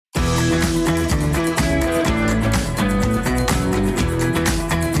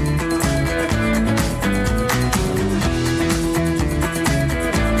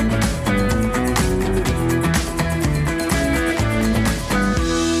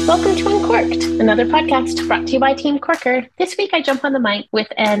Welcome to Uncorked, another podcast brought to you by Team Corker. This week I jump on the mic with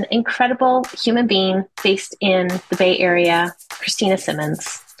an incredible human being based in the Bay Area, Kristina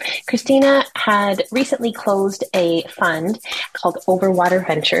Simmons. Kristina had recently closed a fund called Overwater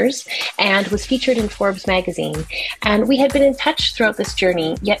Ventures and was featured in Forbes magazine. And we had been in touch throughout this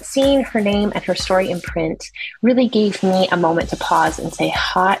journey, yet seeing her name and her story in print really gave me a moment to pause and say,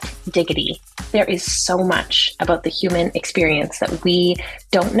 hot diggity. There is so much about the human experience that we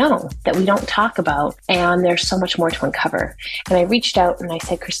don't know, that we don't talk about, and there's so much more to uncover. And I reached out and I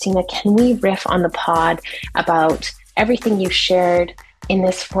said, Kristina, can we riff on the pod about everything you shared in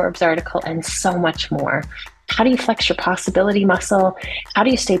this Forbes article and so much more? How do you flex your possibility muscle? How do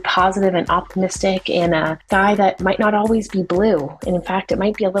you stay positive and optimistic in a sky that might not always be blue? And in fact, it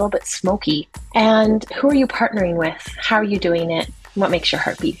might be a little bit smoky. And who are you partnering with? How are you doing it? What makes your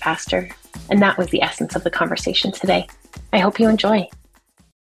heart beat faster? And that was the essence of the conversation today. I hope you enjoy.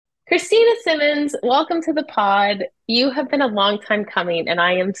 Kristina Simmons, welcome to the pod. You have been a long time coming, and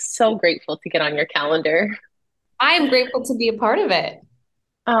I am so grateful to get on your calendar. I am grateful to be a part of it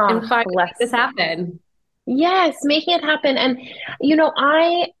and Oh, finally make bless. this happen. Yes, making it happen. And,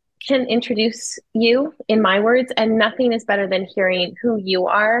 I can introduce you in my words, and nothing is better than hearing who you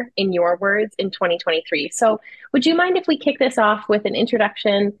are in your words in 2023. So, would you mind if we kick this off with an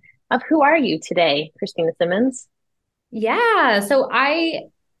introduction of who are you today, Kristina Simmons? Yeah. So I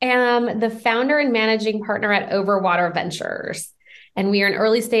am the founder and managing partner at Overwater Ventures. And we are an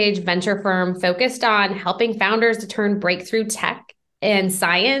early stage venture firm focused on helping founders to turn breakthrough tech and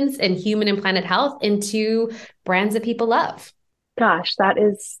science and human and planet health into brands that people love. Gosh, that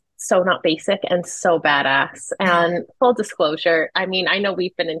is so not basic and so badass. And full disclosure, I mean, I know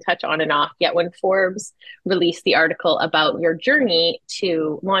we've been in touch on and off, yet when Forbes released the article about your journey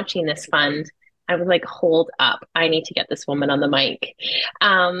to launching this fund, I was like, hold up, I need to get this woman on the mic.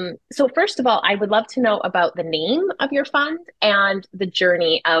 So, first of all, I would love to know about the name of your fund and the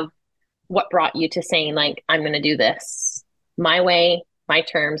journey of what brought you to saying, like, I'm going to do this my way, my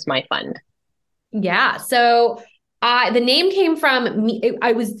terms, my fund. Yeah. So the name came from me.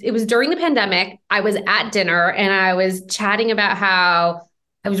 It was during the pandemic. I was at dinner and I was chatting about how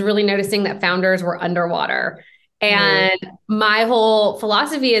I was really noticing that founders were underwater. Mm, And my whole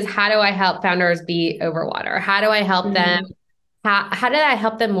philosophy is, how do I help founders be over water? How do I help them? mm, How did I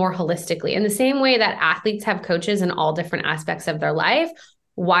help them more holistically? In the same way that athletes have coaches in all different aspects of their life,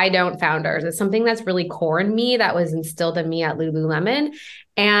 why don't founders? It's something that's really core in me, that was instilled in me at Lululemon.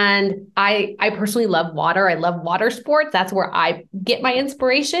 And I personally love water. I love water sports. That's where I get my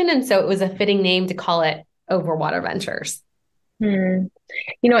inspiration. And so it was a fitting name to call it Overwater Ventures. mm.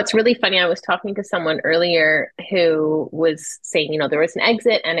 It's really funny. I was talking to someone earlier who was saying, there was an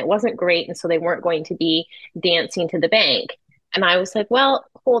exit and it wasn't great. And so they weren't going to be dancing to the bank. And I was like, well,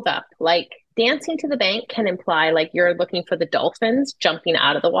 hold up. Like, dancing to the bank can imply like you're looking for the dolphins jumping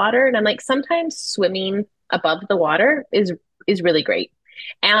out of the water. And I'm like, sometimes swimming above the water is really great.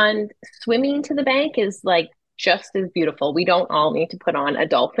 And swimming to the bank is like just as beautiful. We don't all need to put on a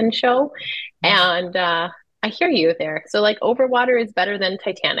dolphin show. And I hear you there. So like overwater is better than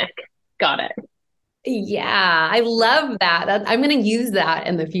Titanic. Got it. Yeah, I love that. I'm going to use that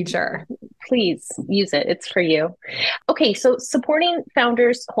in the future. Please use it. It's for you. Okay, so supporting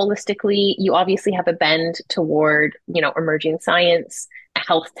founders holistically, you obviously have a bend toward, emerging science,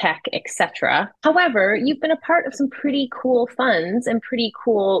 health tech, etc. However, you've been a part of some pretty cool funds and pretty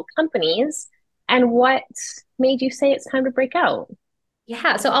cool companies. And what made you say it's time to break out?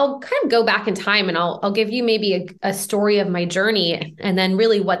 Yeah, so I'll kind of go back in time and I'll give you maybe a story of my journey and then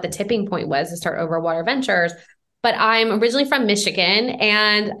really what the tipping point was to start Overwater Ventures. But I'm originally from Michigan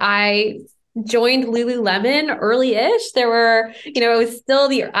and I joined Lululemon early-ish. There were, it was still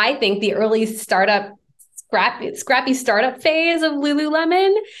I think the early scrappy startup phase of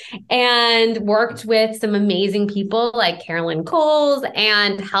Lululemon, and worked with some amazing people like Carolyn Coles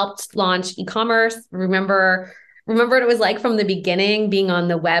and helped launch e-commerce. Remember what it was like from the beginning, being on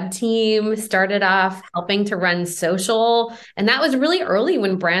the web team, started off helping to run social. And that was really early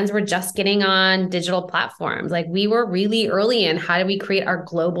when brands were just getting on digital platforms. Like, we were really early in how do we create our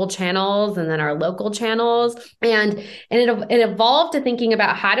global channels and then our local channels. And it evolved to thinking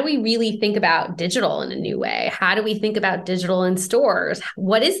about, how do we really think about digital in a new way? How do we think about digital in stores?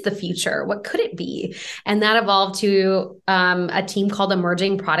 What is the future? What could it be? And that evolved to a team called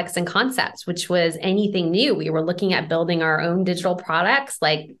Emerging Products and Concepts, which was anything new. We were looking at building our own digital products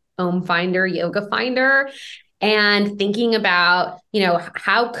like Om Finder, Yoga Finder, and thinking about,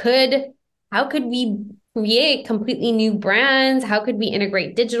 how could we create completely new brands? How could we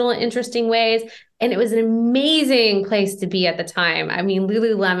integrate digital in interesting ways? And it was an amazing place to be at the time. I mean,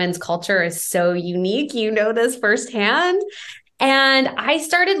 Lululemon's culture is so unique. You know this firsthand. And I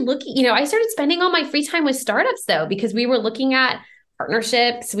started looking, I started spending all my free time with startups though, because we were looking at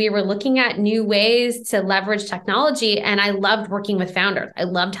partnerships. We were looking at new ways to leverage technology. And I loved working with founders. I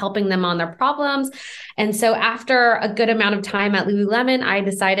loved helping them on their problems. And so after a good amount of time at Lululemon, I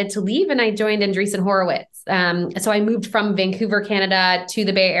decided to leave and I joined Andreessen Horowitz. So I moved from Vancouver, Canada to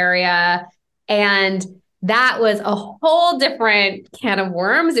the Bay Area. And that was a whole different can of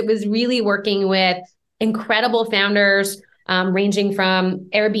worms. It was really working with incredible founders, ranging from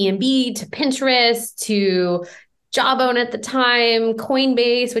Airbnb to Pinterest to Jawbone at the time,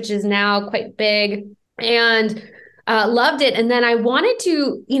 Coinbase, which is now quite big, and loved it. And then I wanted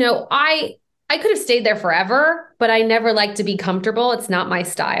to, I could have stayed there forever, but I never like to be comfortable. It's not my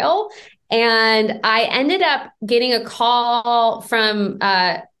style. And I ended up getting a call from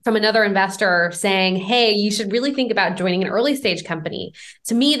another investor saying, hey, you should really think about joining an early stage company.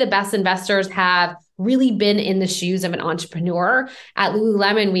 To me, the best investors have really been in the shoes of an entrepreneur. At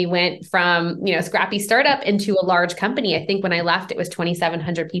Lululemon, we went from, scrappy startup into a large company. I think when I left, it was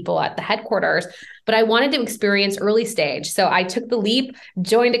 2,700 people at the headquarters, but I wanted to experience early stage. So I took the leap,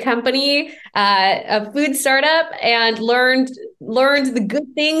 joined a company, a food startup, and learned the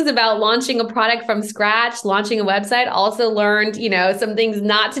good things about launching a product from scratch, launching a website. Also learned, some things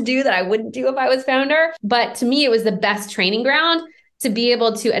not to do that I wouldn't do if I was founder. But to me, it was the best training ground to be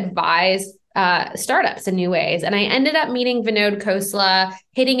able to advise startups in new ways. And I ended up meeting Vinod Khosla,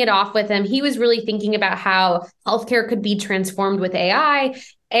 hitting it off with him. He was really thinking about how healthcare could be transformed with AI.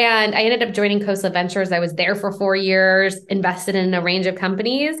 And I ended up joining Khosla Ventures. I was there for 4 years, invested in a range of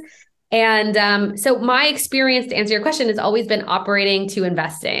companies. And so my experience, to answer your question, has always been operating to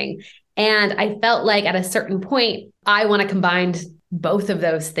investing. And I felt like at a certain point, I want to combine both of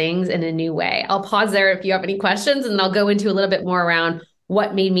those things in a new way. I'll pause there if you have any questions, and I'll go into a little bit more around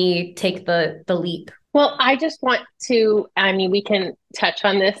what made me take the leap. Well, I just want to, we can touch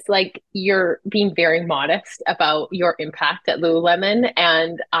on this. Like, you're being very modest about your impact at Lululemon.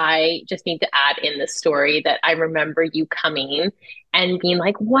 And I just need to add in the story that I remember you coming and being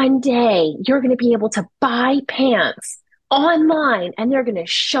like, one day you're going to be able to buy pants online and they're going to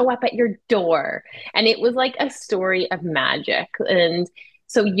show up at your door. And it was like a story of magic. And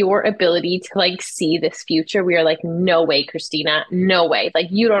so your ability to like see this future, we are like, no way, Kristina, no way. Like,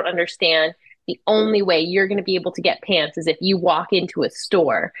 you don't understand. The only way you're going to be able to get pants is if you walk into a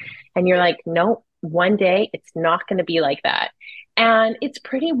store. And you're like, no, one day it's not going to be like that. And it's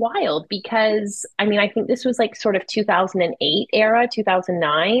pretty wild because, I think this was like sort of 2008 era,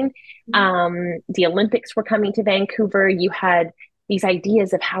 2009. The Olympics were coming to Vancouver. You had these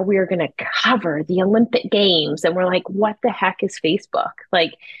ideas of how we were going to cover the Olympic Games. And we're like, what the heck is Facebook?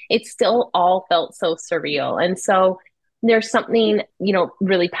 Like, it still all felt so surreal. And so there's something,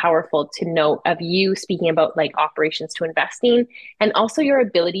 really powerful to note of you speaking about like operations to investing, and also your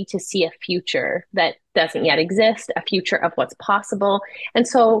ability to see a future that doesn't yet exist, a future of what's possible. And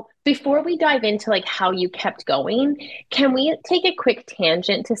so before we dive into like how you kept going, can we take a quick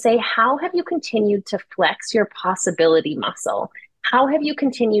tangent to say, how have you continued to flex your possibility muscle? How have you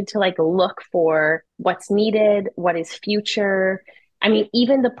continued to like look for what's needed, what is future?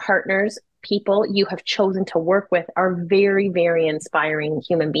 Even the partners, people you have chosen to work with are very, very inspiring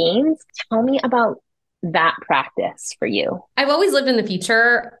human beings. Tell me about that practice for you. I've always lived in the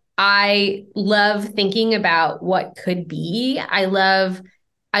future. I love thinking about what could be. I love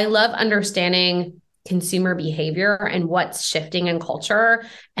understanding consumer behavior and what's shifting in culture,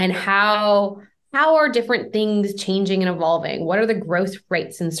 and how are different things changing and evolving? What are the growth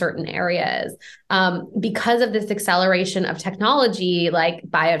rates in certain areas? Because of this acceleration of technology like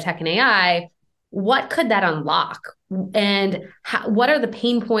biotech and AI, what could that unlock? And what are the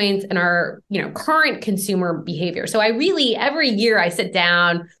pain points in our current consumer behavior? So I really, every year I sit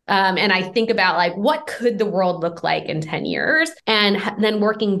down and I think about like, what could the world look like in 10 years? And then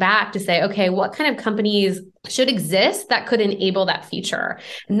working back to say, okay, what kind of companies should exist that could enable that future?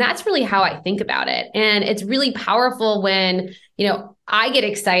 And that's really how I think about it. And it's really powerful when, I get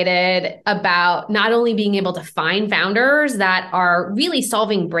excited about not only being able to find founders that are really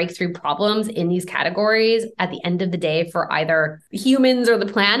solving breakthrough problems in these categories at the end of the day for either humans or the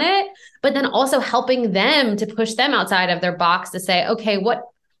planet, but then also helping them to push them outside of their box to say, okay, what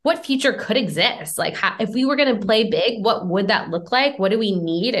future could exist? Like, if we were going to play big, what would that look like? What do we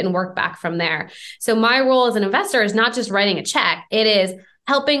need? And work back from there. So my role as an investor is not just writing a check. It is,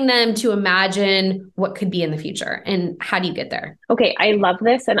 helping them to imagine what could be in the future. And how do you get there? Okay, I love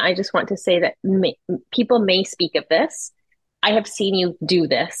this. And I just want to say that people may speak of this. I have seen you do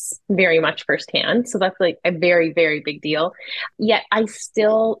this very much firsthand. So that's like a very, very big deal. Yet I'm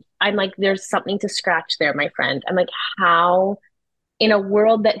like, there's something to scratch there, my friend. I'm like, how, in a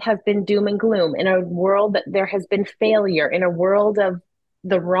world that has been doom and gloom, in a world that there has been failure, in a world of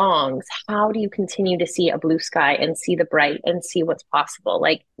the wrongs, how do you continue to see a blue sky and see the bright and see what's possible?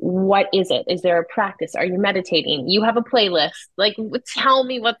 Like, what is it? Is there a practice? Are you meditating? You have a playlist. Like, tell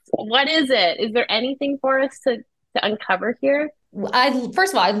me what is it? Is there anything for us to uncover here?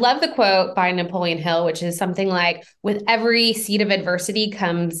 First of all, I love the quote by Napoleon Hill, which is something like, with every seed of adversity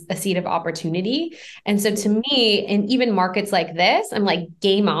comes a seed of opportunity. And so to me, in even markets like this, I'm like,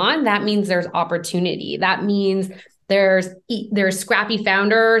 game on. That means there's opportunity. That means there's scrappy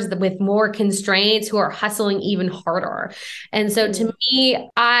founders with more constraints who are hustling even harder. And so to me,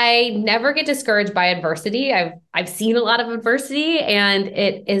 I never get discouraged by adversity. I've seen a lot of adversity, and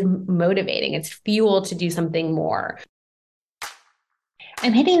it is motivating. It's fuel to do something more.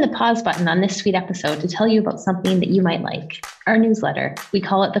 I'm hitting the pause button on this sweet episode to tell you about something that you might like. Our newsletter. We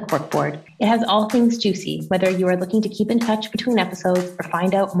call it the Corkboard. It has all things juicy, whether you are looking to keep in touch between episodes or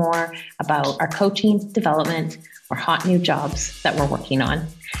find out more about our coaching, development, or hot new jobs that we're working on.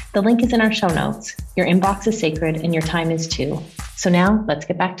 The link is in our show notes. Your inbox is sacred and your time is too. So now let's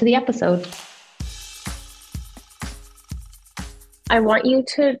get back to the episode. I want you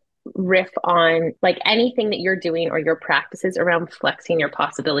to riff on like anything that you're doing or your practices around flexing your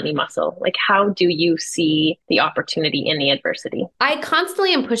possibility muscle. Like, how do you see the opportunity in the adversity? I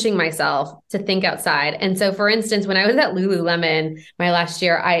constantly am pushing myself to think outside. And so, for instance, when I was at Lululemon my last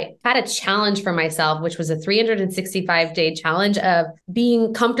year, I had a challenge for myself, which was a 365-day challenge of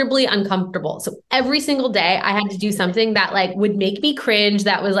being comfortably uncomfortable. So every single day I had to do something that like would make me cringe.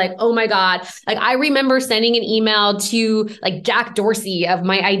 That was like, oh my God. Like, I remember sending an email to like Jack Dorsey of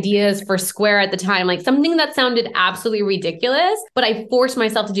my ideas for Square at the time, like something that sounded absolutely ridiculous, but I forced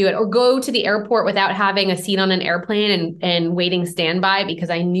myself to do it, or go to the airport without having a seat on an airplane and waiting standby, because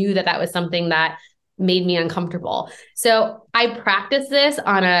I knew that was something that made me uncomfortable. So I practice this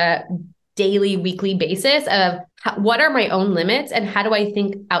on a daily, weekly basis of what are my own limits and how do I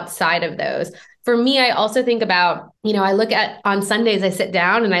think outside of those? For me, I also think about, I look at on Sundays, I sit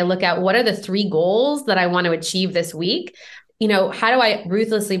down and I look at what are the 3 goals that I want to achieve this week. How do I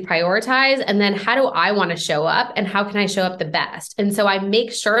ruthlessly prioritize? And then how do I want to show up, and how can I show up the best? And so I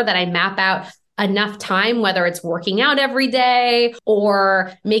make sure that I map out enough time, whether it's working out every day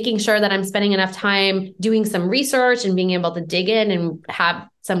or making sure that I'm spending enough time doing some research and being able to dig in and have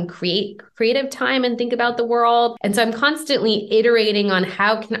some creative time and think about the world. And so I'm constantly iterating on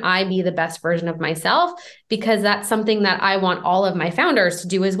how can I be the best version of myself, because that's something that I want all of my founders to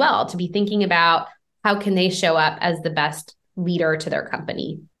do as well, to be thinking about how can they show up as the best leader to their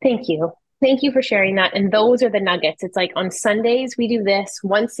company. Thank you. Thank you for sharing that. And those are the nuggets. It's like on Sundays, we do this.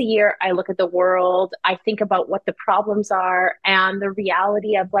 Once a year, I look at the world. I think about what the problems are and the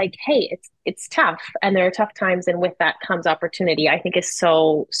reality of like, hey, it's tough and there are tough times. And with that comes opportunity, I think is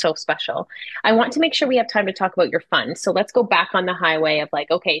so, so special. I want to make sure we have time to talk about your fund. So let's go back on the highway of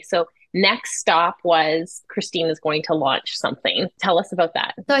like, okay, so next stop was Kristina's going to launch something. Tell us about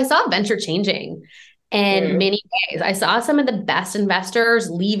that. So I saw venture changing in many ways. I saw some of the best investors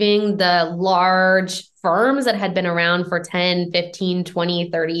leaving the large firms that had been around for 10, 15,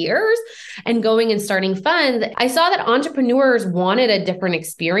 20, 30 years and going and starting funds. I saw that entrepreneurs wanted a different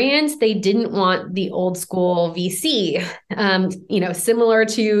experience. They didn't want the old school VC, similar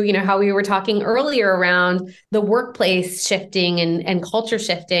to, how we were talking earlier around the workplace shifting and culture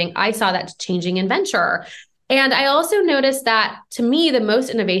shifting. I saw that changing in venture. And I also noticed that, to me, the most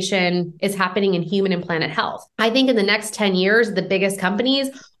innovation is happening in human and planet health. I think in the next 10 years, the biggest companies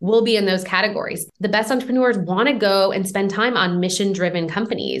will be in those categories. The best entrepreneurs want to go and spend time on mission-driven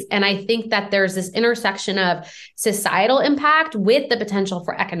companies. And I think that there's this intersection of societal impact with the potential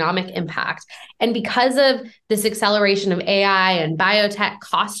for economic impact. And because of this acceleration of AI and biotech,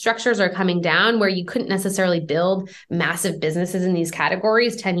 cost structures are coming down where you couldn't necessarily build massive businesses in these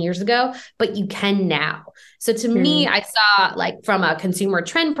categories 10 years ago, but you can now. So to me, I saw, like, from a consumer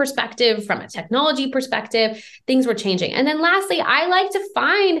trend perspective, from a technology perspective, things were changing. And then lastly, I like to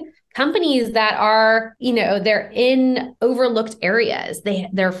find companies that are, they're in overlooked areas. They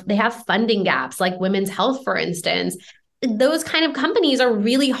have funding gaps, like women's health, for instance. Those kind of companies are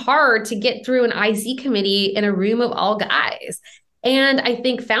really hard to get through an IC committee in a room of all guys. And I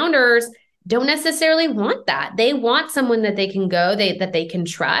think founders don't necessarily want that. They want someone that they can go, that they can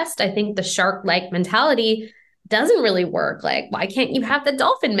trust. I think the shark-like mentality doesn't really work. Like, why can't you have the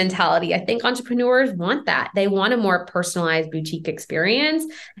dolphin mentality? I think entrepreneurs want that. They want a more personalized boutique experience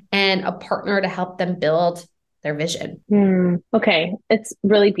and a partner to help them build their vision. Okay. It's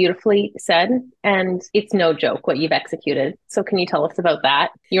really beautifully said. And it's no joke what you've executed. So can you tell us about that?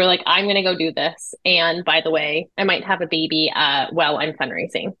 You're like, I'm going to go do this. And by the way, I might have a baby while I'm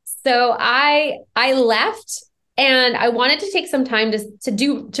fundraising. So I left and I wanted to take some time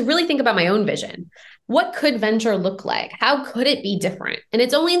to really think about my own vision. What could venture look like? How could it be different? And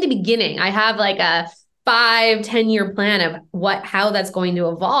it's only in the beginning. I have like a 5-10 year plan of how that's going to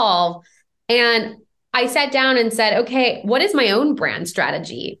evolve. And I sat down and said, okay, what is my own brand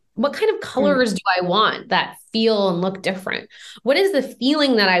strategy? What kind of colors do I want that feel and look different? What is the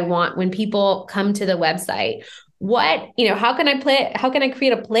feeling that I want when people come to the website? How can I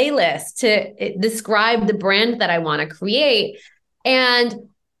create a playlist to describe the brand that I want to create? And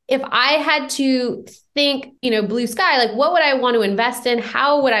if I had to think, blue sky, like what would I want to invest in?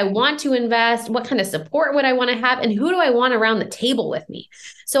 How would I want to invest? What kind of support would I want to have? And who do I want around the table with me?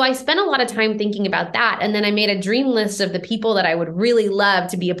 So I spent a lot of time thinking about that. And then I made a dream list of the people that I would really love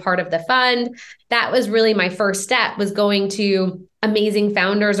to be a part of the fund. That was really my first step, was going to amazing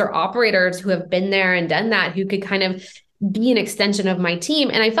founders or operators who have been there and done that, who could kind of be an extension of my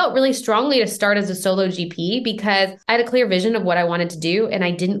team. And I felt really strongly to start as a solo GP because I had a clear vision of what I wanted to do. And I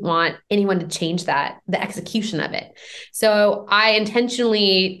didn't want anyone to change the execution of it. So I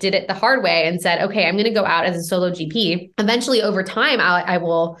intentionally did it the hard way and said, okay, I'm going to go out as a solo GP. Eventually over time, I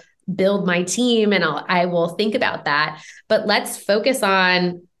will build my team and I will think about that, but let's focus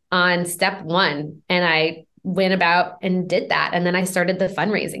on step one. And I went about and did that. And then I started the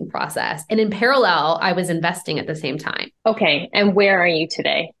fundraising process. And in parallel, I was investing at the same time. Okay. And where are you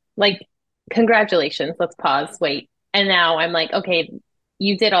today? Like, congratulations. Let's pause. Wait. And now I'm like, okay,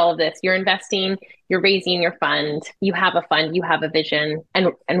 you did all of this. You're investing, you're raising your fund, you have a vision.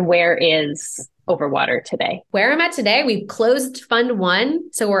 And where is Overwater today? Where I'm at today, we've closed fund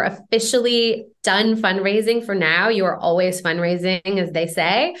one. So we're officially done fundraising for now. You are always fundraising, as they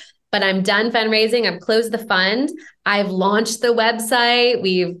say. But I'm done fundraising. I've closed the fund. I've launched the website.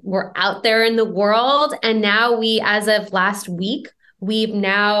 We're out there in the world. And now as of last week, we've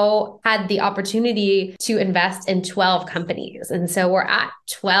now had the opportunity to invest in 12 companies. And so we're at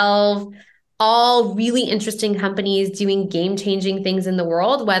 12, all really interesting companies doing game-changing things in the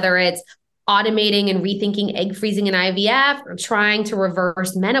world, whether it's automating and rethinking egg freezing and IVF, or trying to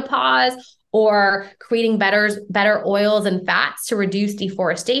reverse menopause, or creating better oils and fats to reduce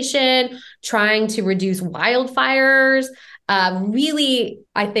deforestation, trying to reduce wildfires, really,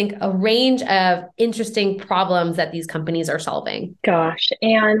 I think, a range of interesting problems that these companies are solving. Gosh.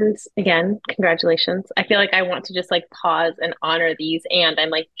 And again, congratulations. I feel like I want to just like pause and honor these. And I'm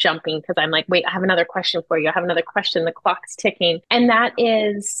like jumping because I'm like, wait, I have another question for you. I have another question. The clock's ticking. And that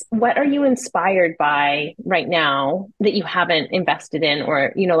is, what are you inspired by right now that you haven't invested in?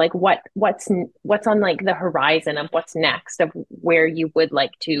 Or, like what's on like the horizon of what's next, of where you would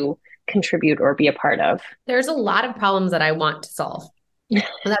like to contribute or be a part of? There's a lot of problems that I want to solve.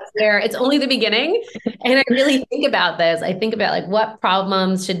 That's where it's only the beginning. And I really think about this. I think about like what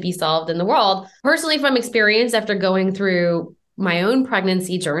problems should be solved in the world. Personally, from experience, after going through my own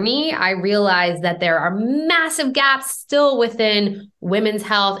pregnancy journey, I realized that there are massive gaps still within women's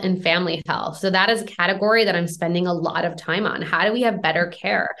health and family health. So that is a category that I'm spending a lot of time on. How do we have better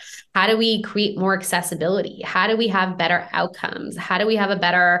care? How do we create more accessibility? How do we have better outcomes? How do we have a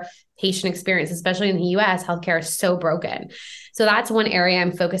better patient experience? Especially in the US, healthcare is so broken. So that's one area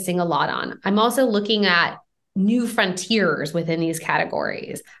I'm focusing a lot on. I'm also looking at new frontiers within these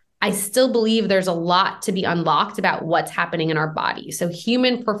categories. I still believe there's a lot to be unlocked about what's happening in our body. So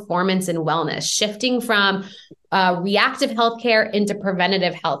human performance and wellness, shifting from reactive healthcare into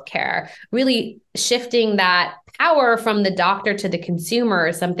preventative healthcare, really shifting that power from the doctor to the consumer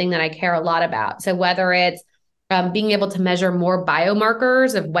is something that I care a lot about. So whether it's being able to measure more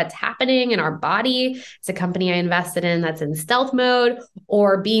biomarkers of what's happening in our body. It's a company I invested in that's in stealth mode,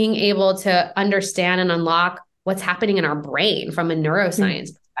 or being able to understand and unlock what's happening in our brain from a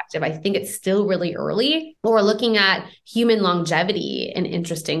neuroscience perspective. I think it's still really early, or looking at human longevity in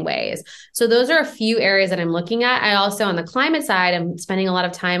interesting ways. So those are a few areas that I'm looking at. I also, on the climate side, I'm spending a lot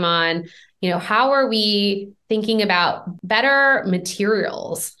of time on, how are we thinking about better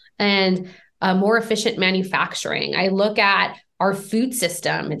materials and more efficient manufacturing? I look at our food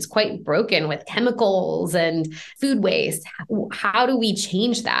system. It's quite broken with chemicals and food waste. How do we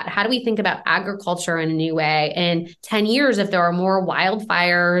change that? How do we think about agriculture in a new way? In 10 years, if there are more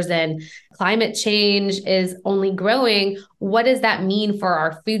wildfires and climate change is only growing, what does that mean for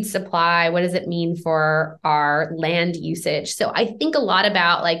our food supply? What does it mean for our land usage? So I think a lot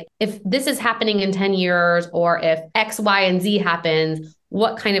about like, if this is happening in 10 years, or if X, Y, and Z happens,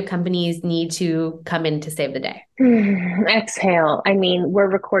 what kind of companies need to come in to save the day? Exhale. I mean, we're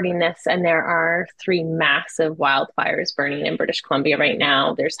recording this and there are 3 massive wildfires burning in British Columbia right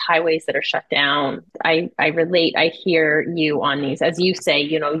now. There's highways that are shut down. I relate, I hear you on these. As you say,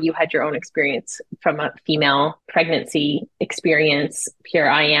 you had your own experience from a female pregnancy experience. Here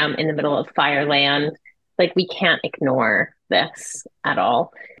I am in the middle of fireland. Like, we can't ignore this at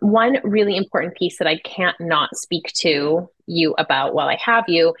all. One really important piece that I can't not speak to you about while I have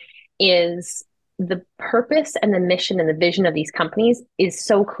you is the purpose and the mission and the vision of these companies is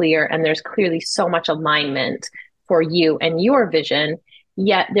so clear, and there's clearly so much alignment for you and your vision.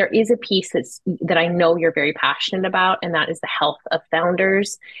 Yet there is a piece that I know you're very passionate about, and that is the health of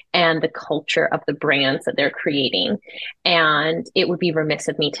founders and the culture of the brands that they're creating. And it would be remiss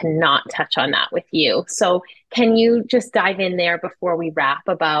of me to not touch on that with you. So can you just dive in there before we wrap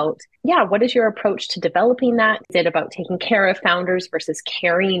about, what is your approach to developing that? Is it about taking care of founders versus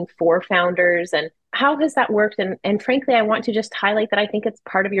caring for founders? And how has that worked? And frankly, I want to just highlight that I think it's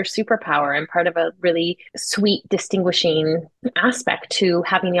part of your superpower and part of a really sweet, distinguishing aspect to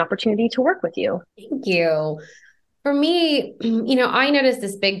having the opportunity to work with you. Thank you. For me, I noticed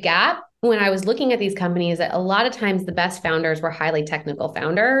this big gap when I was looking at these companies that a lot of times the best founders were highly technical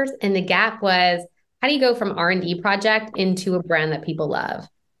founders. And the gap was, how do you go from R&D project into a brand that people love?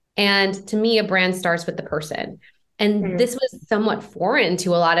 And to me, a brand starts with the person. And this was somewhat foreign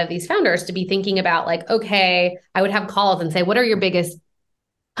to a lot of these founders to be thinking about, like, okay, I would have calls and say, what are your biggest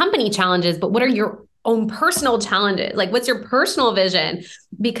company challenges? But what are your own personal challenges? Like, what's your personal vision?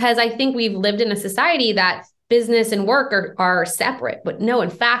 Because I think we've lived in a society that business and work are separate, but no, in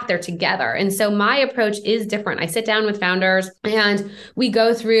fact, they're together. And so my approach is different. I sit down with founders and we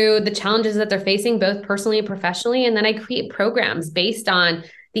go through the challenges that they're facing, both personally and professionally. And then I create programs based on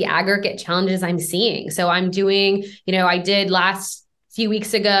the aggregate challenges I'm seeing. So I'm doing, I did last few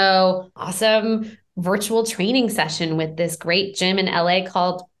weeks ago, awesome virtual training session with this great gym in LA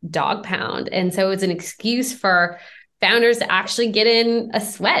called Dog Pound. And so it's an excuse for founders to actually get in a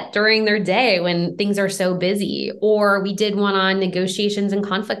sweat during their day when things are so busy. Or we did one on negotiations and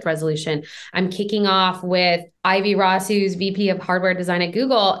conflict resolution. I'm kicking off with Ivy Ross, who's VP of hardware design at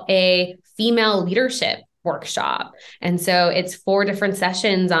Google, a female leadership workshop. And so it's 4 different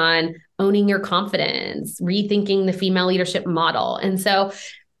sessions on owning your confidence, rethinking the female leadership model. And so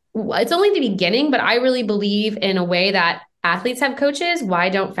it's only the beginning, but I really believe in a way that athletes have coaches. Why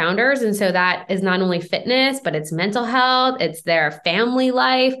don't founders? And so that is not only fitness, but it's mental health, it's their family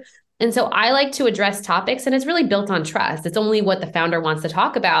life. And so I like to address topics, and it's really built on trust. It's only what the founder wants to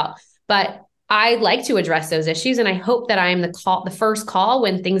talk about, but I like to address those issues. And I hope that I am the first call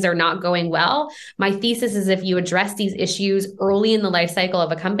when things are not going well. My thesis is, if you address these issues early in the life cycle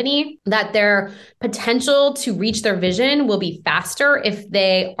of a company, that their potential to reach their vision will be faster if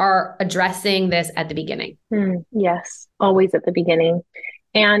they are addressing this at the beginning. Yes, always at the beginning.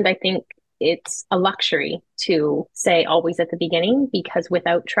 And I think it's a luxury to say always at the beginning, because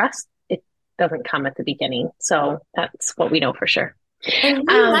without trust, it doesn't come at the beginning. So that's what we know for sure. And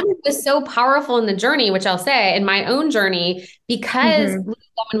Lululemon was so powerful in the journey, which I'll say in my own journey, because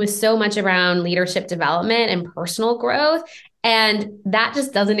Lululemon was so much around leadership development and personal growth. And that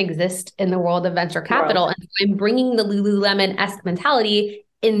just doesn't exist in the world of venture capital. And so I'm bringing the Lululemon-esque mentality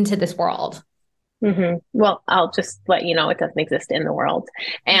into this world. Well, I'll just let you know it doesn't exist in the world.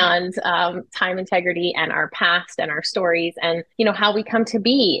 And time integrity and our past and our stories and, how we come to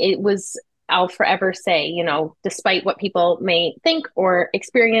be. I'll forever say, despite what people may think or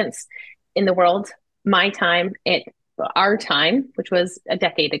experience in the world, our time, which was a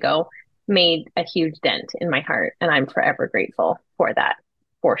decade ago, made a huge dent in my heart. And I'm forever grateful for that,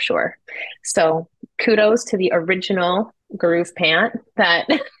 for sure. So kudos to the original groove pant that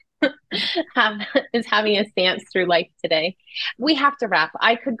is having us dance through life today. We have to wrap.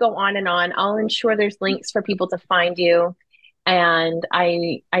 I could go on and on. I'll ensure there's links for people to find you. And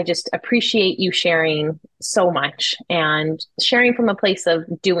I just appreciate you sharing so much, and sharing from a place of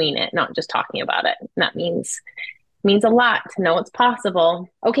doing it, not just talking about it. And that means a lot to know it's possible.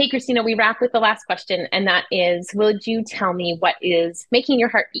 Okay, Kristina, we wrap with the last question, and that is, would you tell me what is making your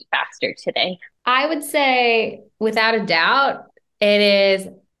heart beat faster today? I would say, without a doubt, it is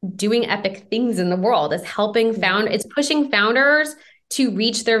doing epic things in the world. It's pushing founders to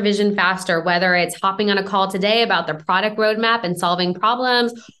reach their vision faster, whether it's hopping on a call today about their product roadmap and solving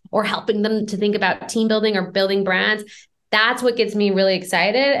problems, or helping them to think about team building or building brands. That's what gets me really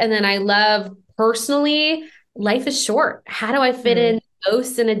excited. And then I love personally, life is short. How do I fit in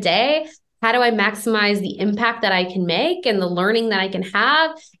most in a day? How do I maximize the impact that I can make and the learning that I can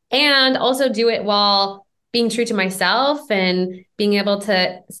have, and also do it while being true to myself and being able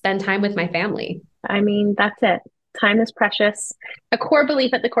to spend time with my family? I mean, that's it. Time is precious. A core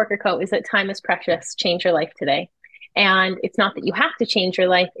belief at the Corker Co is that time is precious. Change your life today. And it's not that you have to change your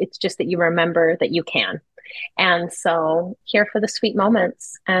life. It's just that you remember that you can. And so here for the sweet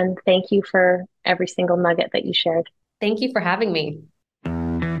moments. And thank you for every single nugget that you shared. Thank you for having me.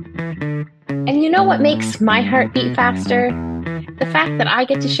 And you know what makes my heart beat faster? The fact that I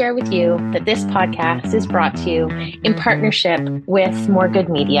get to share with you that this podcast is brought to you in partnership with More Good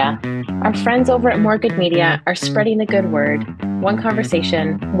Media. Our friends over at More Good Media are spreading the good word, one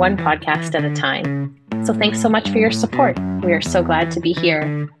conversation, one podcast at a time. So thanks so much for your support. We are so glad to be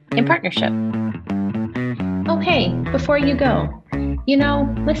here in partnership. Oh, hey, before you go,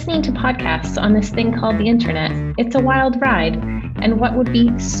 listening to podcasts on this thing called the internet, it's a wild ride. And what would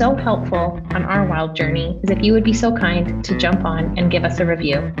be so helpful on our wild journey is if you would be so kind to jump on and give us a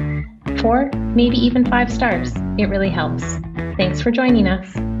review. 4, maybe even 5 stars. It really helps. Thanks for joining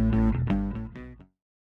us.